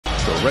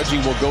So Reggie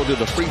will go to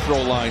the free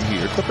throw line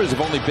here. Clippers have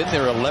only been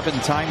there 11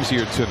 times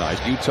here tonight.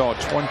 Utah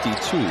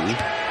 22.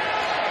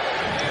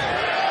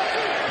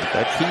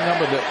 That key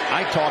number that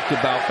I talked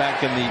about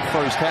back in the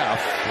first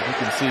half. You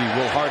can see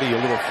Will Hardy a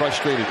little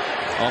frustrated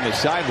on the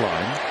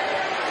sideline.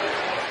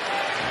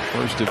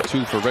 First of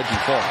 2 for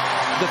Reggie Faulk.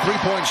 The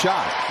three-point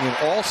shot. In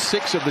all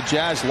 6 of the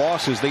Jazz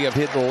losses, they have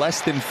hit less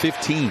than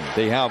 15.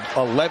 They have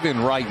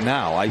 11 right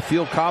now. I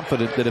feel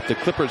confident that if the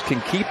Clippers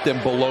can keep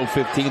them below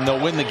 15,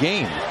 they'll win the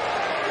game.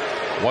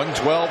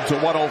 112 to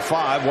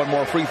 105. One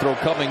more free throw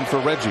coming for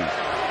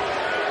Reggie.